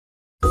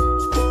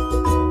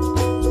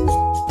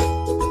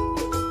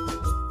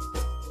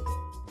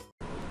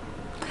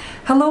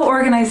Hello,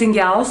 organizing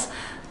gals.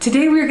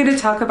 Today we're going to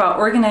talk about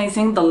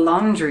organizing the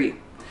laundry.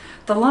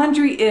 The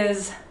laundry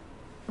is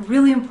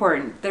really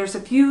important. There's a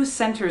few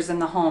centers in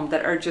the home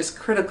that are just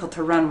critical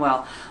to run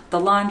well.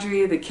 The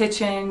laundry, the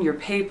kitchen, your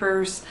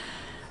papers.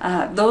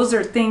 Those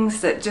are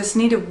things that just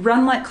need to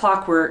run like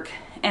clockwork,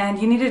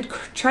 and you need to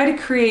try to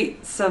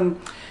create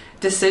some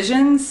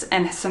decisions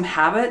and some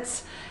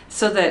habits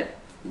so that,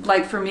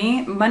 like for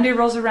me, Monday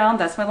rolls around,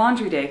 that's my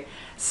laundry day.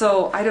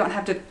 So I don't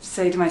have to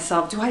say to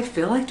myself, do I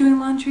feel like doing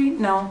laundry?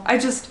 No,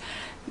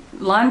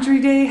 laundry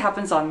day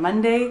happens on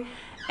Monday.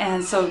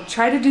 And so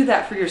try to do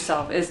that for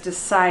yourself, is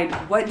decide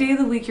what day of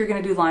the week you're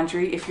going to do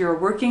laundry. If you're a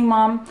working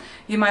mom,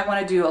 you might want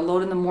to do a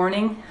load in the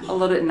morning, a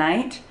load at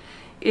night.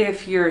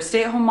 If you're a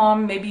stay-at-home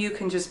mom, maybe you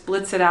can just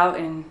blitz it out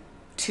in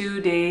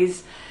 2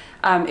 days.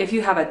 If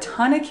you have a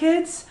ton of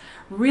kids,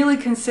 really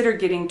consider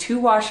getting 2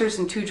 washers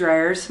and 2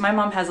 dryers. My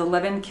mom has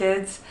 11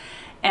 kids,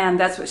 and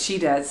that's what she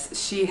does.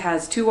 She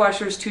has 2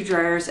 washers, 2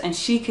 dryers, and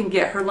she can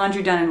get her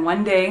laundry done in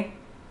 1 day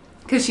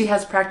because she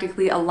has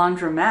practically a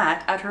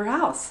laundromat at her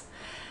house.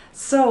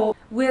 So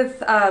with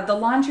the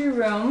laundry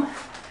room,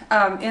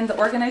 in the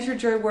Organize Your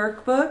Joy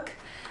workbook,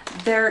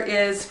 there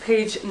is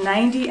page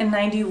 90 and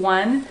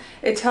 91.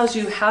 It tells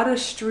you how to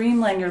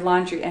streamline your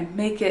laundry and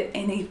make it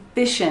an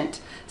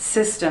efficient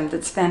system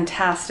that's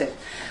fantastic.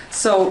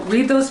 So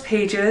read those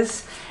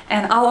pages,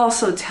 and I'll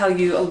also tell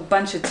you a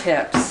bunch of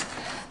tips.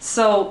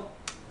 So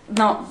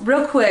now,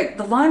 real quick,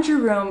 the laundry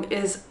room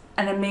is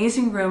an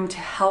amazing room to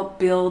help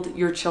build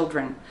your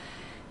children.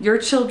 Your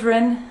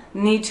children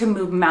need to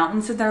move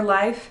mountains in their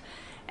life,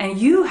 and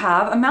you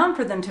have a mountain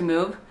for them to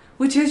move,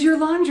 which is your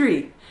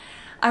laundry.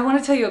 I want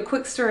to tell you a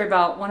quick story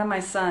about one of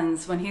my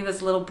sons. When he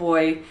was a little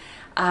boy,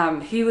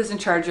 he was in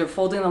charge of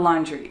folding the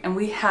laundry, and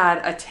we had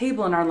a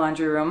table in our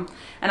laundry room,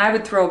 and I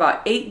would throw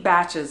about 8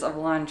 batches of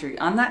laundry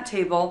on that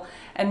table,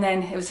 and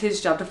then it was his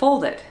job to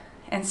fold it.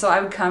 And so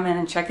I would come in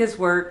and check his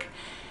work,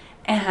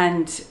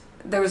 and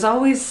there was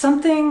always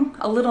something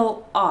a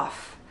little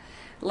off.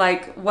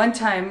 Like one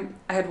time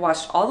I had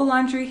washed all the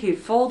laundry, he had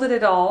folded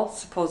it all,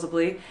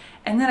 supposedly,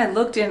 and then I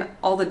looked in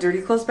all the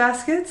dirty clothes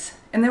baskets,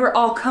 and they were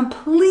all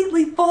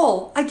completely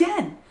full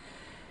again.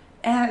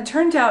 And it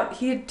turned out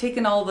he had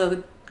taken all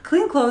the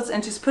clean clothes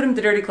and just put them in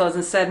the dirty clothes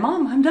and said,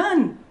 "Mom, I'm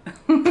done."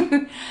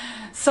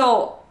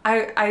 So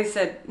I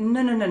said,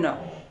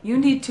 no. You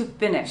need to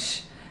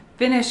finish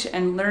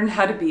and learn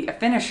how to be a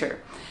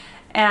finisher.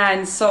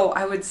 And so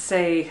I would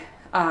say,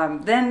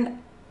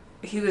 then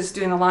he was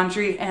doing the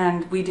laundry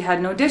and we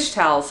had no dish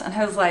towels. And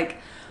I was like,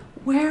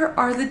 where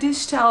are the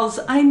dish towels?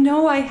 I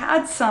know I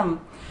had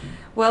some.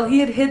 Well, he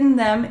had hidden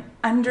them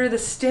under the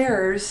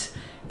stairs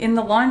in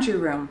the laundry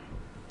room.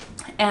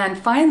 And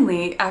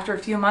finally, after a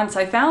few months,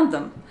 I found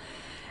them.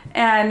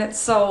 And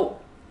so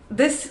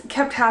this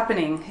kept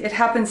happening. It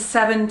happened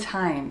 7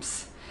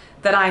 times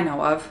that I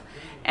know of.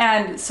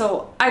 And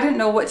so I didn't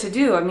know what to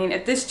do. I mean,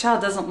 if this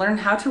child doesn't learn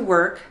how to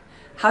work,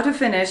 how to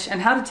finish,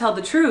 and how to tell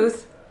the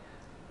truth,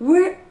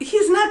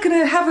 he's not going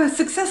to have a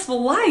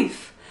successful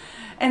life.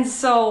 And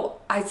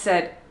so I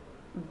said,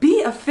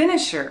 be a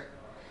finisher.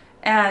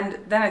 And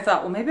then I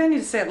thought, well, maybe I need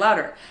to say it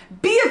louder.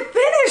 Be a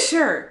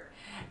finisher!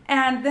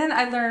 And then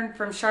I learned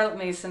from Charlotte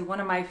Mason, one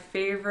of my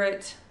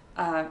favorite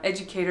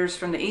educators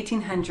from the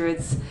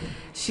 1800s.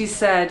 She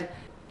said,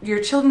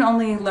 your children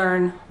only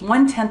learn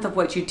 1/10 of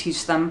what you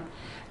teach them.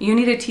 You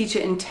need to teach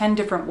it in 10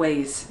 different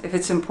ways if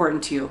it's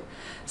important to you.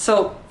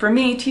 So for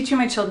me, teaching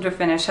my children to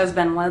finish has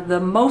been one of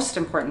the most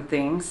important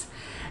things.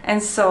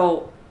 And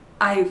so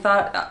I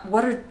thought,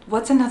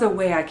 what's another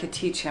way I could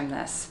teach him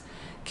this?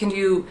 Can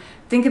you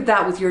think of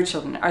that with your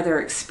children? Are there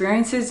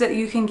experiences that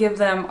you can give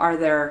them? Are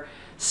there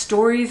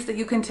stories that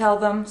you can tell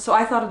them? So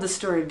I thought of the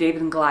story of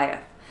David and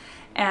Goliath.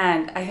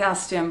 And I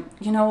asked him,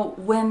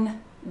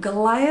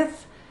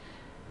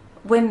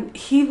 when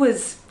he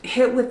was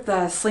hit with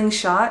the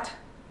slingshot,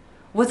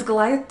 was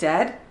Goliath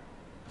dead?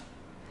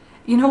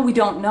 We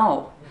don't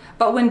know.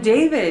 But when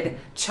David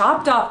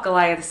chopped off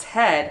Goliath's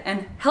head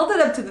and held it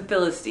up to the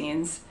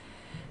Philistines,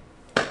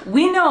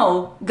 we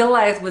know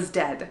Goliath was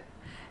dead.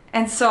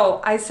 And so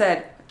I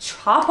said,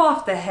 chop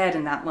off the head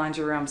in that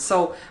laundry room.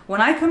 So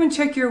when I come and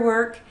check your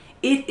work,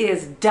 it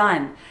is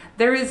done.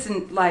 There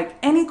isn't like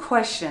any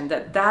question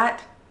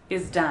that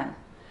is done.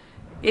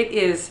 It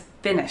is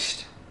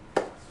finished.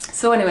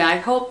 So anyway, I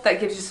hope that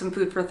gives you some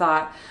food for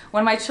thought.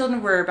 When my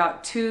children were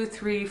about 2,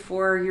 3,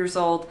 4 years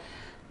old,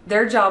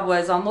 their job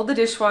was unload the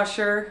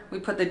dishwasher. We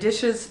put the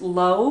dishes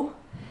low,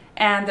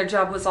 and their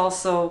job was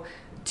also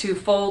to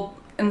fold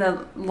in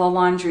the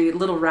laundry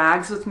little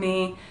rags with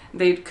me.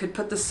 They could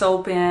put the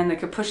soap in, they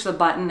could push the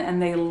button,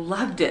 and they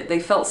loved it. They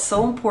felt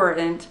so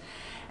important,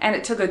 and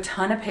it took a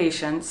ton of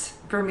patience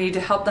for me to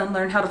help them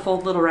learn how to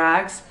fold little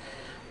rags.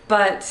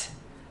 But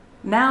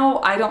now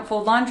I don't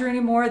fold laundry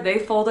anymore. They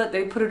fold it,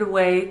 they put it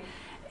away,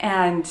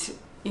 and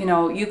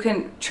you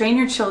can train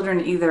your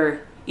children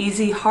either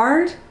easy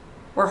hard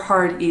or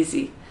hard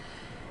easy.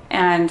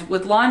 And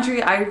with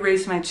laundry, I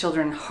raised my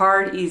children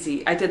hard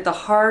easy. I did the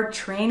hard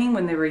training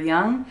when they were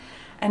young,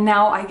 and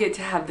now I get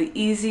to have the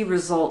easy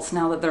results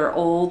now that they're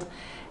old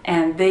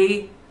and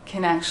they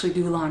can actually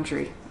do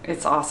laundry.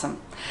 It's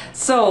awesome.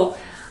 So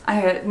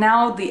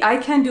now the I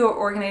Can Do It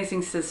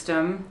organizing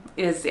system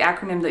is the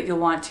acronym that you'll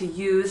want to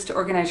use to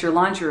organize your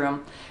laundry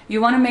room.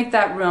 You want to make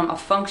that room a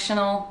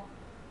functional,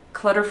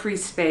 clutter-free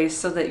space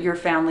so that your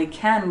family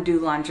can do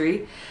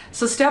laundry.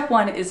 So step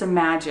one is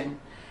imagine.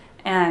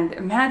 And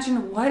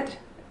imagine what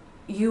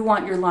you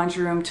want your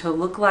laundry room to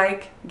look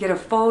like. Get a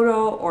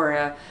photo or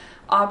a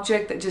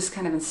object that just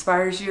kind of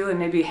inspires you, and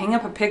maybe hang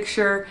up a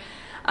picture.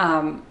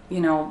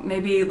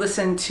 Maybe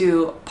listen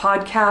to a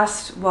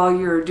podcast while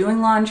you're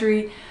doing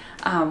laundry.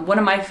 One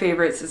of my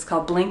favorites is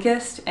called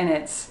Blinkist, and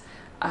it's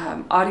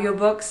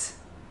audiobooks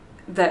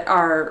that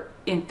are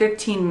in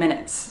 15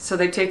 minutes. So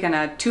they've taken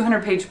a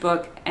 200-page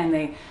book and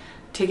they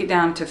take it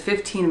down to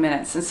 15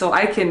 minutes. And so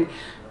I can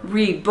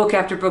read book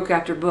after book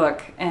after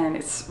book, and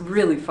it's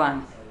really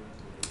fun.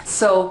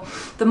 So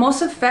the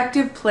most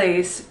effective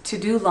place to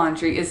do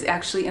laundry is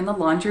actually in the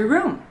laundry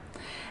room.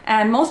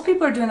 And most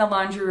people are doing the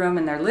laundry room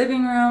in their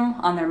living room,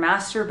 on their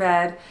master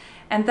bed,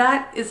 and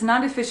that is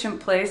not an efficient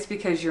place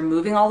because you're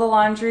moving all the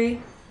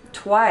laundry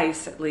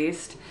twice at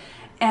least,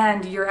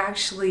 and you're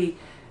actually,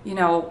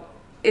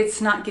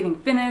 it's not getting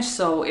finished,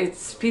 so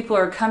people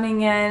are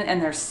coming in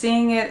and they're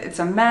seeing it, it's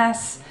a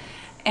mess.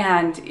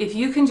 And if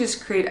you can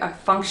just create a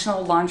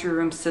functional laundry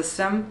room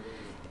system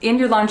in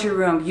your laundry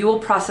room, you will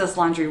process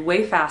laundry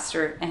way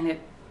faster, and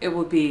it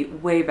will be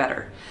way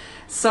better.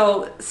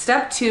 So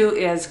step two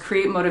is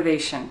create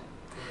motivation.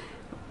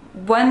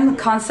 One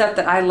concept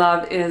that I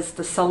love is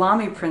the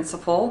salami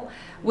principle,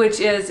 which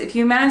is if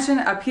you imagine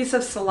a piece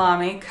of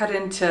salami cut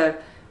into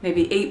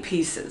maybe 8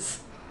 pieces.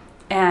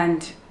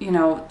 And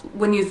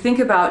when you think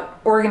about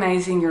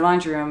organizing your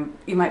laundry room,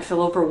 you might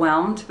feel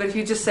overwhelmed. But if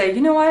you just say,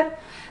 you know what,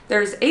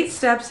 there's 8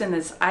 steps in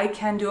this I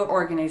Can Do It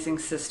organizing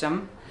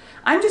system.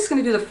 I'm just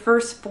going to do the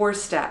first 4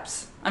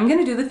 steps. I'm going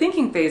to do the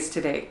thinking phase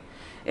today.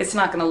 It's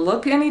not going to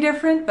look any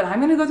different, but I'm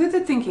going to go through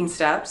the thinking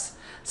steps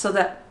so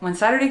that when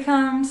Saturday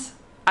comes,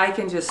 I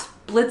can just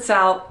blitz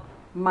out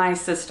my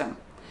system.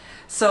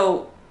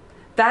 So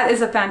that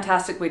is a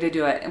fantastic way to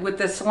do it. And with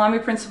the salami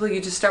principle, you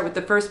just start with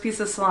the first piece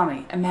of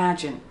salami,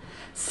 imagine.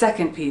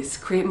 Second piece,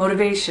 create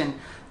motivation.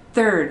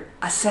 Third,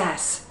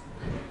 assess.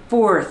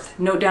 Fourth,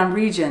 note down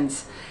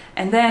regions.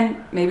 And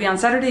then maybe on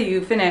Saturday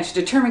you finish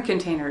determine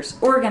containers,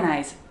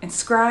 organize,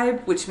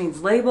 inscribe, which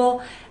means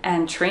label,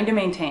 and train to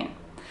maintain.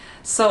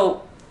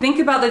 So think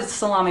about the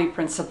salami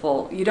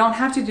principle. You don't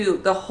have to do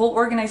the whole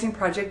organizing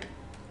project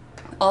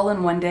all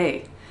in one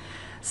day.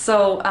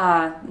 So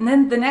and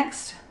then the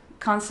next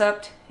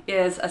concept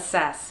is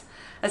assess.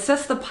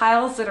 Assess the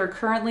piles that are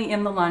currently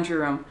in the laundry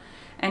room,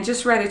 and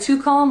just write a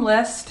 2-column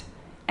list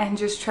and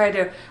just try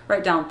to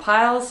write down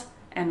piles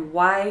and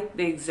why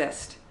they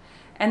exist.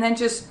 And then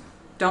just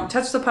don't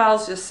touch the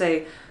piles, just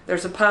say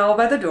there's a pile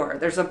by the door,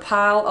 there's a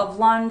pile of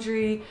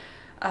laundry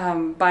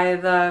by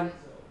the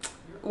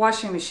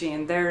washing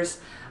machine, there's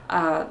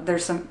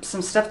some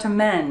stuff to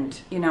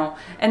mend,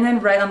 and then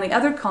write on the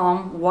other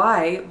column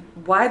why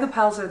the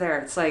piles are there.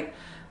 It's like,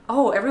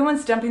 oh,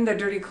 everyone's dumping their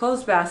dirty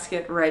clothes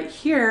basket right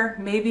here,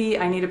 maybe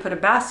I need to put a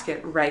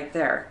basket right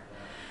there.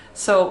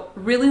 So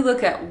really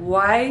look at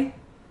why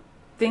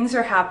things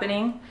are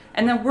happening,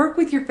 and then work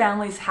with your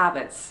family's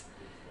habits.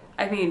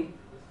 I mean,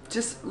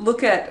 just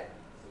look at,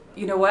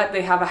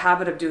 they have a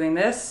habit of doing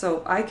this,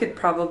 so I could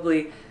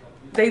probably,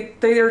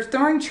 they are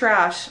throwing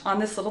trash on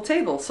this little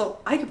table, so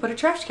I could put a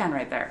trash can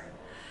right there.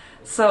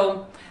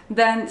 So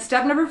then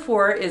step number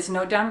 4 is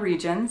note down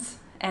regions,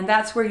 and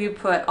that's where you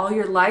put all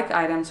your like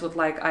items with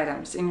like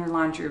items in your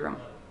laundry room.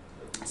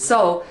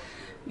 So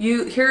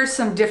here are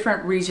some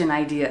different region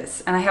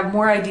ideas, and I have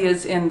more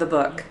ideas in the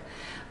book,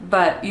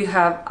 but you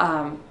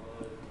have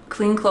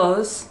clean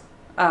clothes,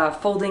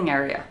 folding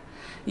area.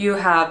 You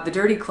have the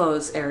dirty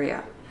clothes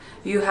area.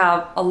 You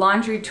have a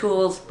laundry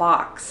tools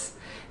box.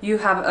 You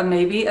have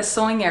maybe a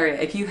sewing area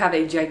if you have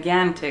a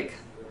gigantic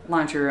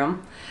laundry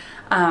room.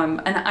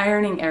 An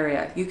ironing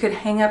area. You could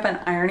hang up an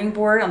ironing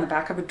board on the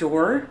back of a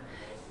door.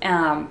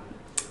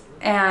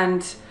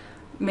 And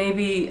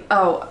maybe,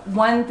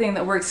 one thing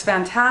that works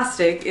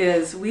fantastic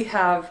is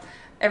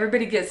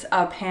everybody gets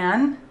a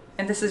pan,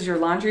 and this is your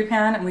laundry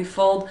pan, and we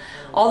fold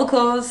all the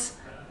clothes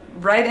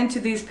right into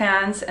these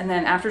pans, and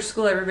then after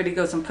school everybody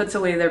goes and puts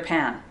away their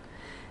pan.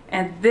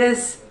 And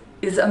this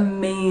is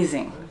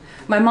amazing.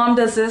 My mom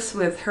does this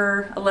with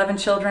her 11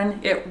 children.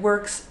 It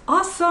works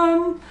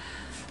awesome.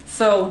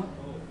 So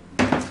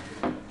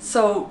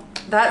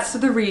that's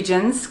the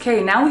regions.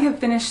 Okay, now we have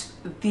finished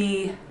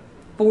the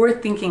 4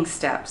 thinking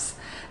steps.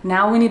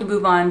 Now we need to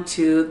move on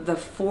to the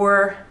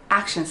 4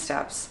 action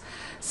steps.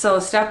 So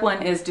step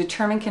 1 is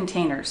determine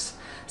containers.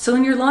 So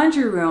in your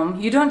laundry room,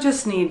 you don't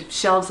just need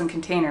shelves and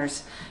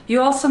containers.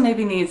 You also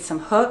maybe need some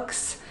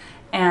hooks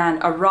and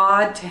a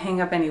rod to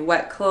hang up any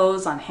wet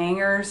clothes on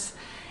hangers.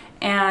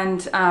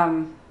 And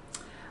I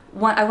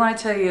want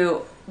to tell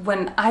you,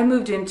 when I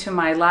moved into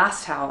my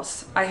last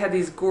house, I had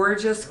these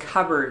gorgeous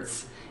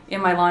cupboards in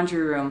my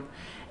laundry room.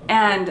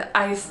 And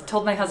I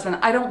told my husband,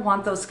 I don't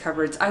want those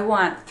cupboards. I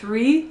want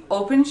 3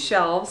 open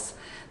shelves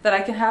that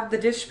I can have the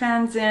dish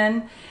pans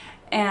in,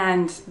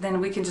 and then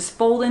we can just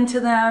fold into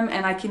them,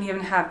 and I can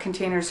even have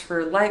containers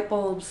for light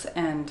bulbs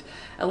and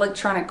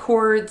electronic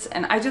cords.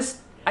 And I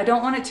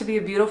don't want it to be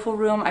a beautiful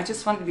room. I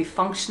just want it to be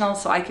functional,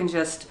 so I can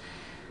just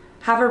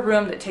have a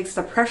room that takes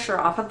the pressure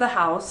off of the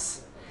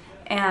house,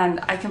 and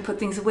I can put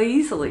things away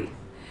easily.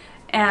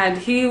 And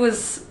he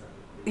was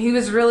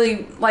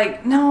really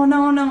like, no,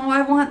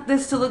 I want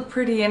this to look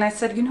pretty. And I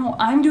said, you know,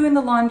 I'm doing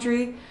the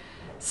laundry,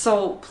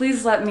 so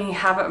please let me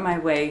have it my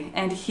way.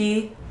 And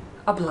he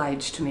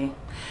obliged me.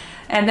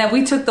 And then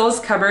we took those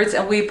cupboards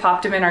and we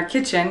popped them in our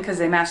kitchen because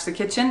they matched the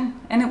kitchen,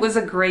 and it was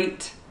a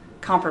great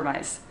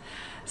compromise.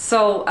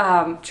 So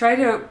try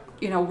to,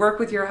 you know, work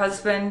with your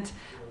husband,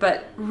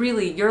 but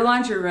really your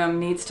laundry room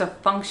needs to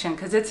function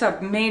because it's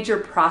a major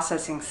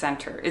processing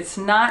center. It's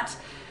not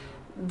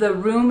the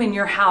room in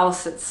your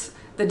house, it's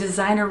the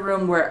designer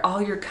room where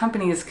all your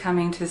company is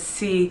coming to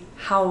see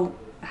how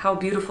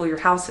beautiful your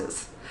house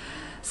is.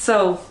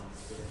 So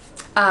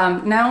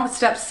now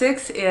step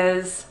 6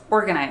 is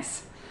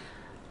organize.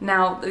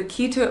 Now the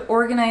key to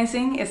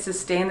organizing is to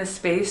stay in the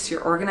space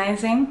you're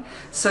organizing.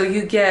 So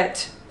you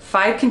get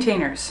 5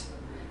 containers,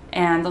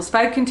 and those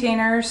 5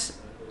 containers,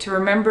 to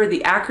remember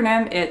the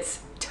acronym, it's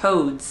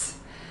TOADS.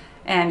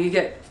 And you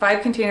get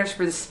 5 containers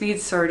for the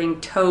speed sorting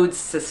TOADS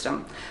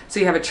system. So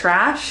you have a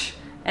trash,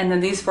 and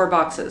then these 4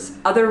 boxes: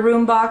 other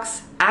room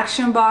box,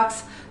 action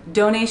box,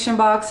 donation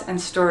box,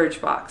 and storage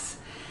box.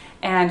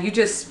 And you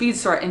just speed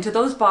sort into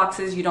those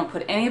boxes. You don't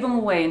put any of them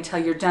away until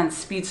you're done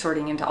speed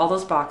sorting into all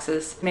those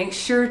boxes. Make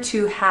sure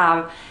to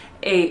have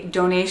a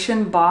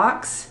donation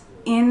box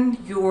in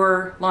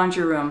your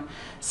laundry room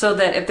so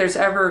that if there's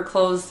ever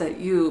clothes that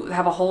you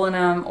have a hole in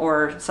them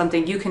or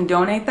something, you can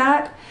donate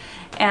that.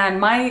 And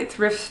my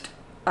thrift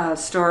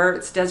store,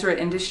 it's Deseret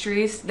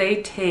Industries,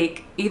 they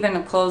take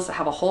even clothes that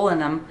have a hole in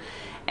them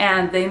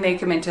and they make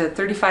them into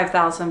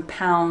 35,000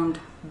 pound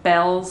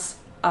bales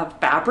of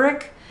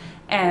fabric,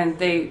 and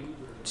they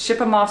ship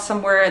them off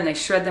somewhere and they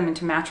shred them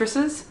into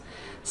mattresses.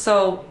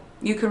 So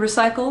you can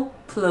recycle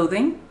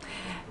clothing,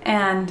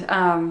 and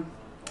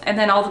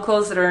then all the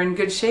clothes that are in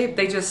good shape,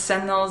 they just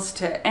send those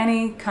to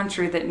any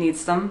country that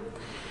needs them.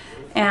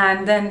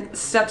 And then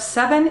step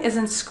 7 is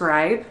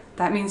inscribe.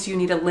 That means you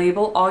need to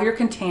label all your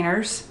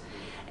containers.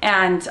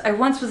 And I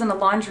once was in a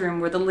laundry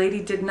room where the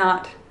lady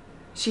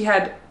she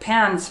had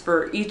pans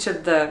for each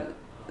of the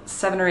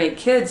 7 or 8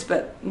 kids,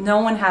 but no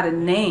one had a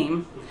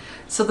name.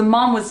 So the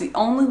mom was the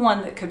only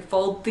one that could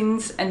fold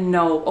things and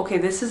know, okay,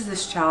 this is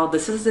this child,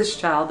 this is this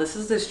child, this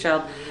is this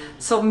child.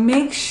 So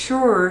make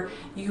sure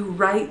you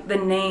write the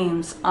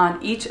names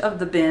on each of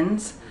the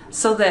bins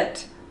so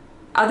that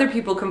other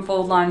people can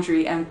fold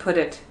laundry and put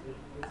it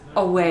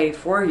away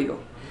for you.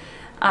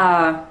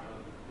 The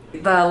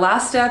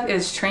last step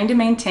is train to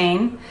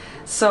maintain.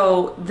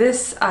 So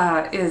this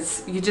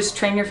is, you just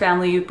train your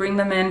family, you bring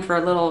them in for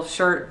a little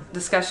short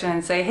discussion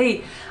and say,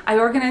 hey, I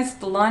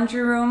organized the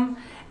laundry room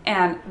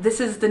and this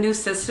is the new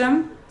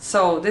system.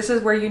 So this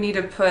is where you need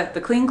to put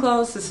the clean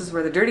clothes, this is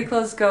where the dirty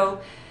clothes go,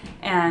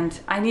 and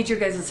I need your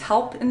guys'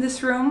 help in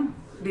this room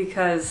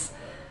because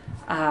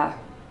I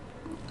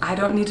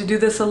don't need to do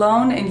this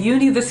alone, and you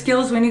need the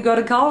skills when you go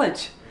to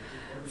college.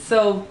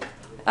 So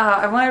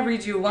I want to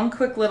read you one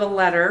quick little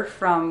letter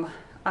from,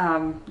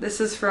 this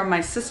is from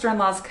my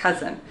sister-in-law's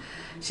cousin.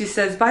 She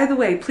says, by the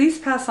way, please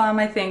pass on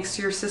my thanks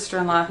to your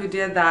sister-in-law who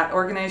did that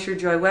Organize Your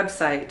Joy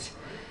website.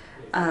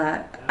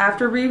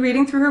 After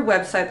rereading through her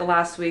website the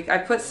last week, I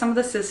put some of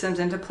the systems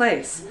into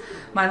place.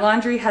 My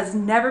laundry has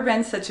never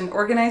been such an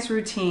organized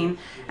routine,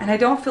 and I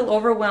don't feel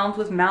overwhelmed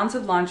with mounds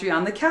of laundry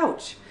on the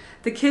couch.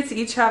 The kids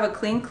each have a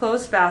clean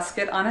clothes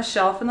basket on a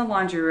shelf in the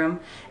laundry room,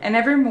 and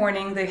every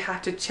morning they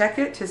have to check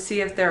it to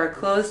see if there are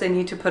clothes they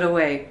need to put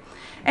away.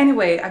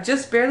 Anyway, I've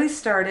just barely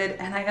started,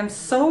 and I am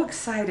so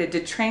excited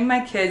to train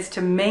my kids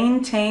to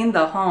maintain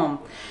the home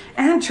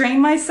and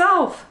train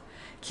myself.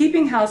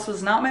 Keeping house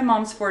was not my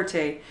mom's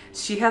forte.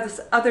 She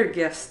has other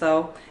gifts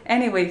though.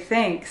 Anyway,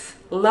 thanks.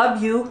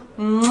 Love you.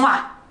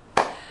 Mwah!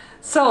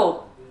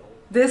 So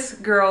this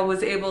girl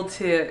was able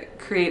to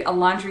create a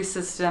laundry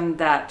system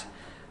that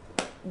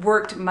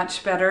worked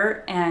much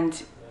better,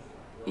 and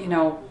you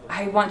know,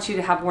 I want you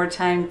to have more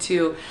time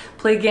to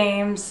play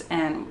games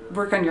and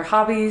work on your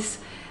hobbies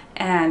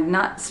and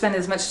not spend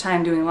as much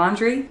time doing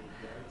laundry.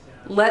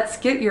 Let's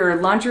get your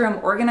laundry room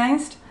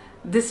organized.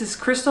 This is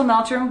Crystal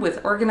Meldrum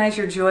with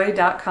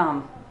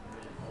OrganizeYourJoy.com.